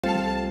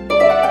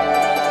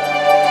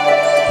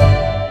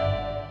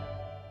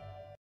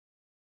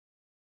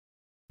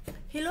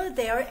Hello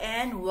there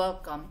and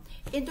welcome.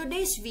 In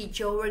today's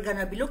video, we're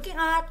gonna be looking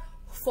at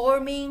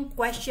forming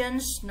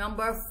questions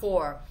number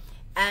 4.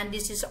 And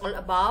this is all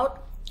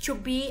about to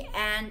be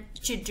and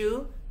to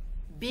do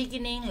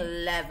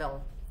beginning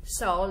level.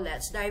 So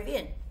let's dive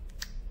in.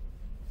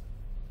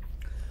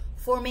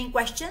 Forming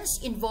questions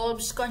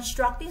involves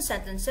constructing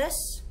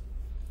sentences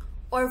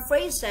or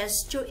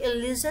phrases to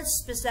elicit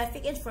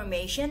specific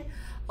information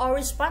or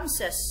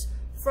responses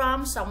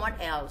from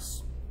someone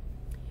else.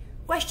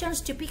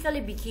 Questions typically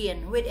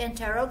begin with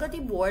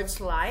interrogative words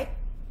like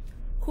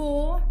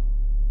who,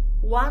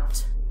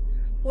 what,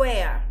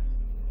 where,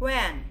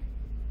 when,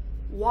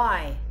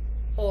 why,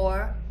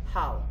 or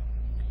how.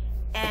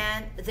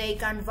 And they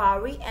can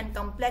vary in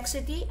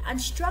complexity and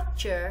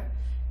structure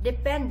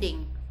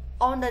depending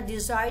on the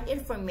desired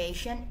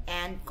information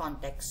and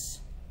context.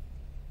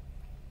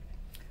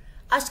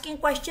 Asking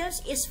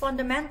questions is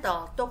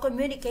fundamental to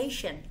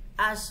communication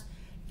as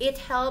it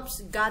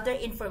helps gather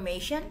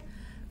information,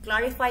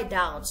 clarify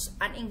doubts,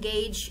 and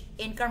engage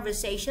in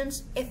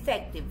conversations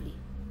effectively.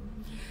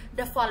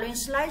 The following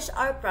slides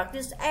are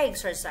practice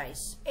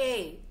exercise.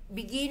 A.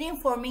 Beginning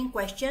forming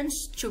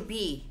questions to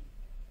be.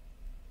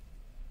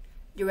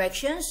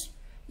 Directions.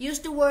 Use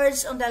the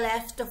words on the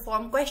left to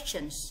form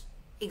questions.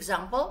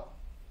 Example: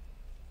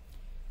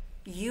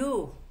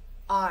 You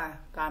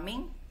are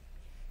coming.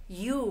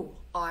 You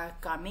are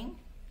coming.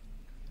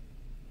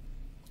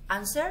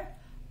 Answer: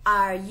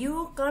 Are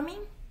you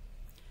coming?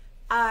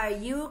 Are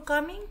you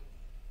coming?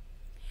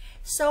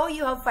 So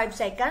you have 5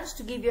 seconds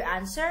to give your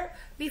answer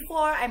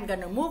before I'm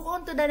gonna move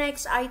on to the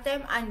next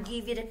item and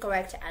give you the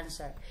correct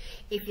answer.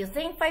 If you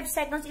think 5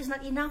 seconds is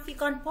not enough, you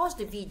can pause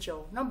the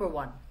video. Number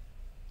 1.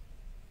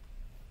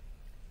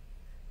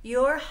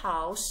 Your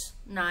house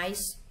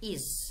nice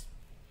is.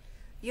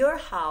 Your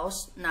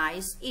house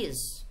nice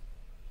is.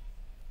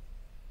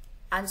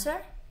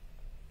 Answer: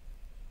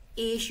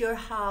 Is your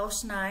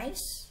house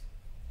nice?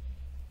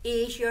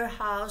 Is your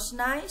house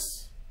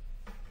nice?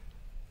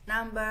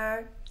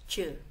 Number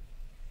 2.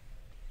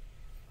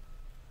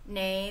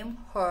 Name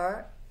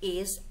her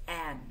is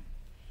Anne.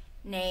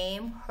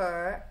 Name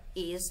her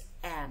is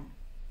Anne.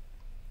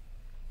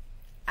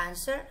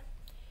 Answer: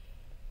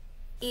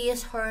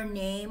 Is her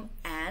name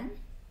Anne?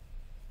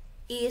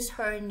 Is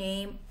her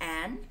name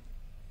Anne?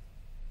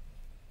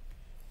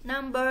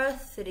 Number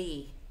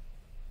 3.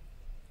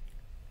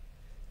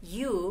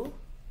 You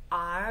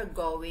are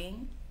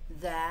going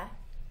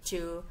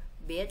to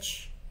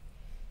beach.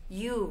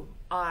 You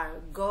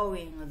are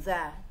going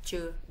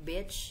to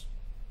beach.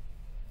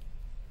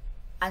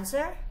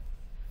 Answer: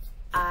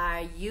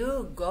 Are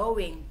you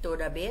going to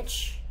the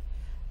beach?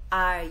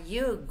 Are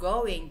you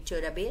going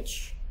to the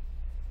beach?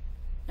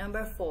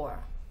 Number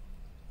 4.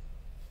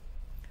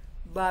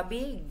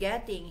 Bobby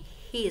getting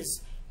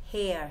his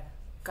hair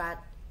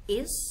cut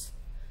is.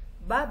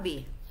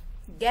 Bobby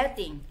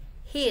getting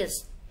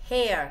his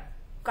hair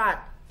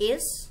cut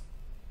is.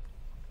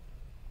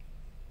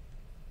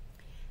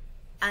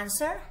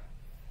 Answer: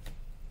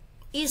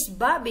 Is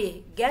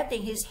Bobby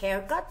getting his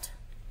hair cut?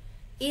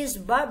 Is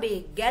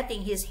Bobby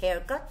getting his hair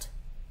cut?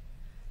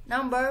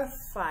 Number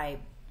 5.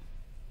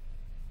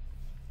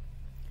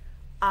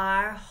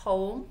 Are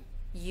home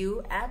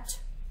you at?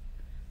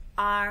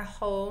 Are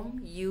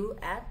home you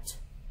at?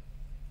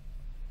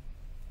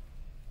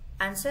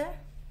 Answer: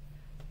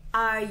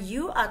 Are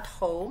you at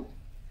home?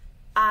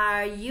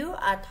 Are you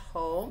at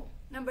home?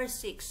 Number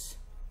 6.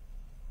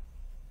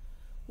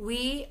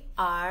 We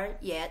are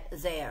yet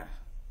there.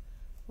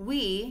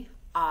 We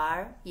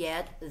are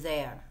yet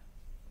there.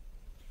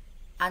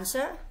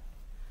 Answer: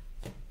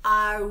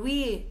 Are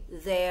we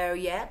there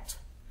yet?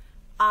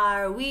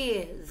 Are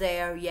we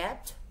there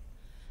yet?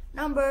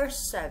 Number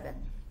 7.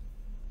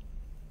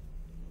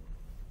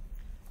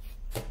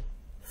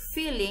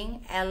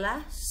 Feeling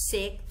Ella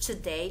sick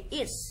today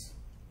is.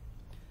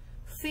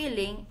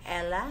 Feeling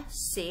Ella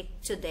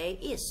sick today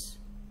is.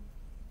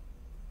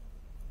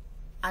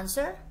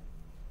 Answer: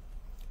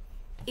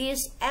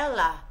 Is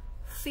Ella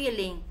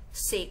feeling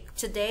sick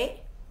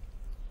today?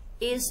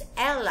 Is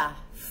Ella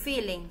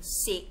feeling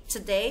sick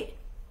today?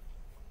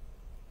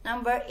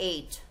 Number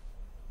 8.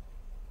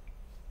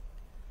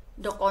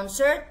 The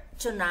concert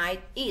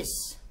tonight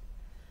is.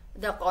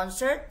 The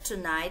concert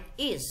tonight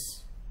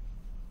is.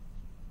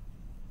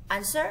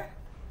 Answer: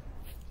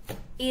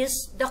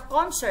 Is the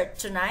concert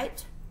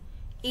tonight?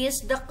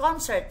 Is the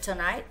concert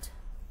tonight?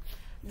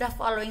 The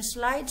following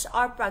slides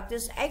are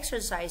practice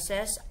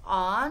exercises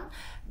on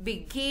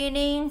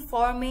beginning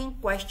forming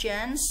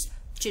questions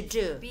to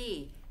do.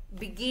 B.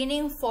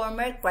 Beginning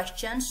former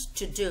questions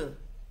to do.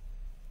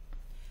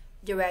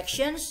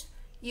 Directions.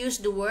 Use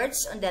the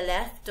words on the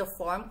left to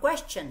form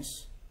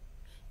questions.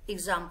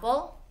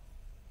 Example: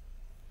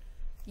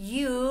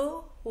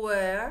 You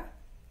where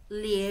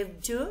live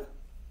to.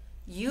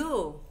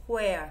 You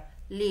where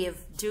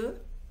live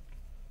to.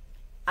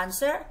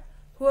 Answer: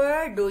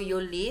 Where do you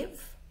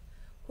live?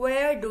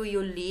 Where do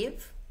you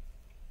live?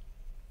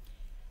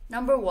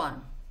 Number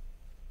 1.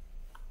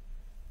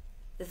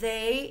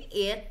 They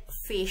eat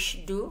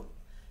fish do.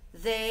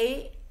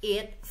 They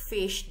eat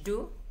fish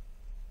do?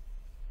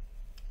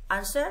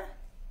 Answer.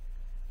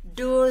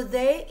 Do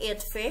they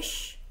eat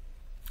fish?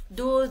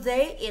 Do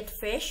they eat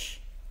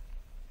fish?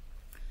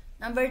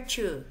 Number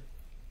 2.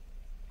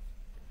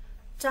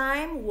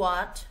 Time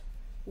what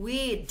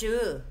we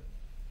do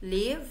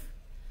live.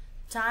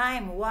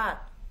 Time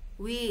what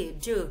we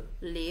do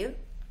live.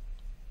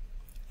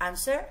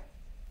 Answer.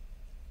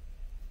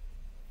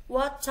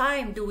 What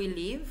time do we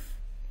live?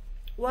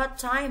 What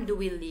time do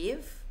we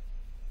live?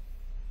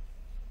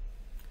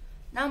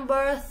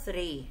 Number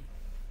 3.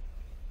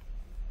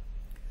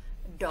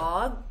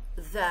 Dog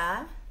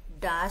the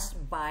does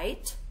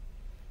bite.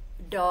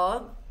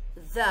 Dog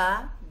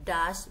the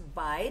does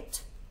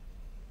bite.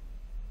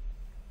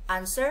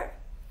 Answer.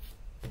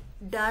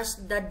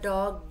 Does the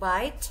dog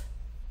bite?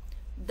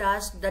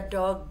 Does the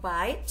dog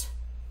bite?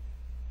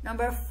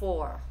 Number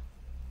 4.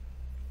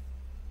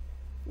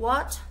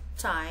 What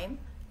time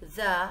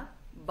the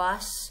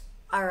bus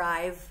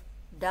arrive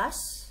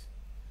does?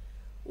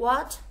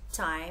 What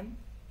time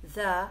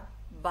the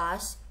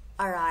bus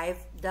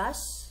arrive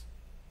does?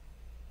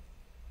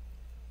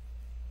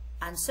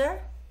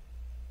 Answer.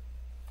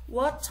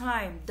 What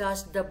time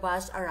does the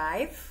bus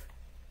arrive?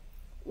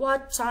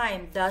 What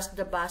time does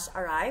the bus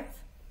arrive?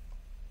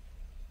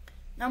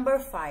 Number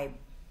 5.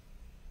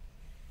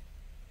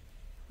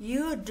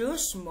 You do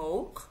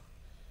smoke.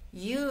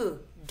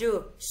 You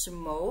do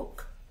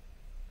smoke.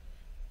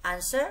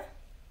 Answer.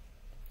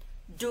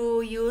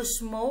 Do you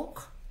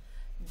smoke?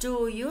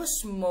 Do you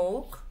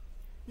smoke?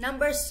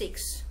 Number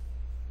 6.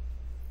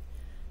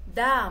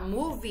 The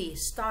movie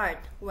start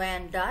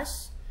when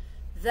does?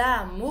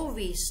 The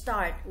movie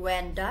start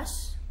when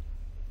does?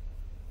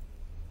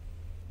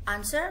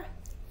 Answer.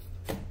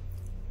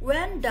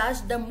 When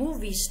does the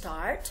movie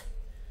start?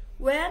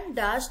 When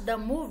does the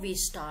movie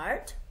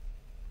start?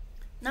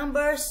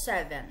 Number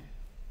 7.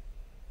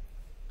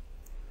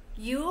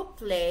 You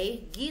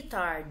play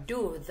guitar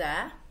do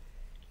the?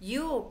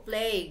 You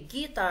play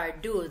guitar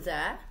do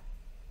the?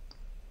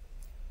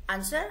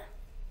 Answer.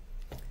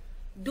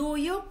 Do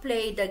you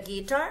play the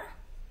guitar?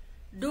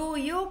 Do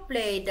you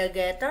play the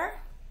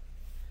guitar?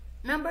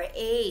 Number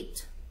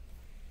 8.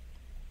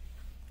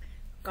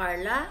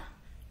 Carla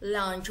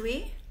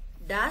laundry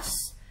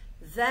does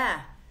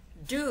the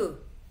do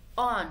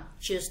on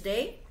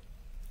Tuesday.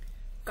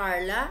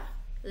 Carla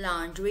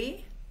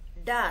laundry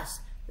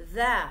does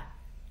the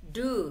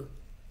do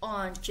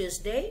on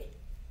Tuesday.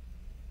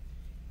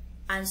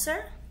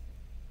 Answer.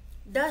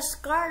 Does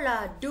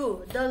Carla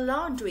do the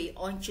laundry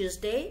on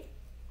Tuesday?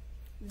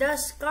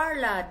 Does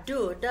Carla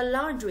do the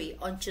laundry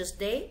on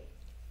Tuesday?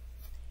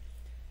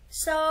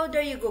 So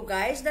there you go,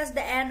 guys. That's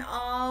the end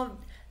of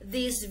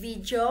this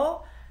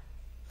video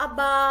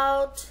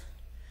about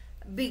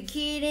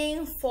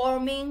beginning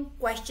forming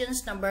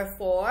questions number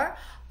 4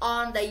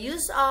 on the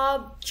use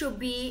of to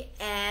be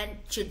and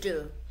to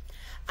do.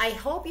 I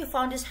hope you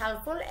found this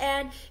helpful,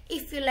 and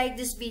if you like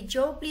this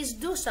video, please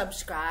do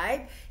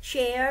subscribe,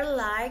 share,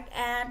 like,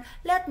 and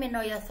let me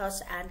know your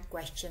thoughts and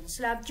questions.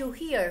 Love to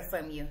hear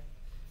from you.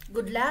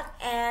 Good luck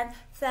and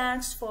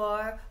thanks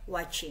for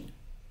watching.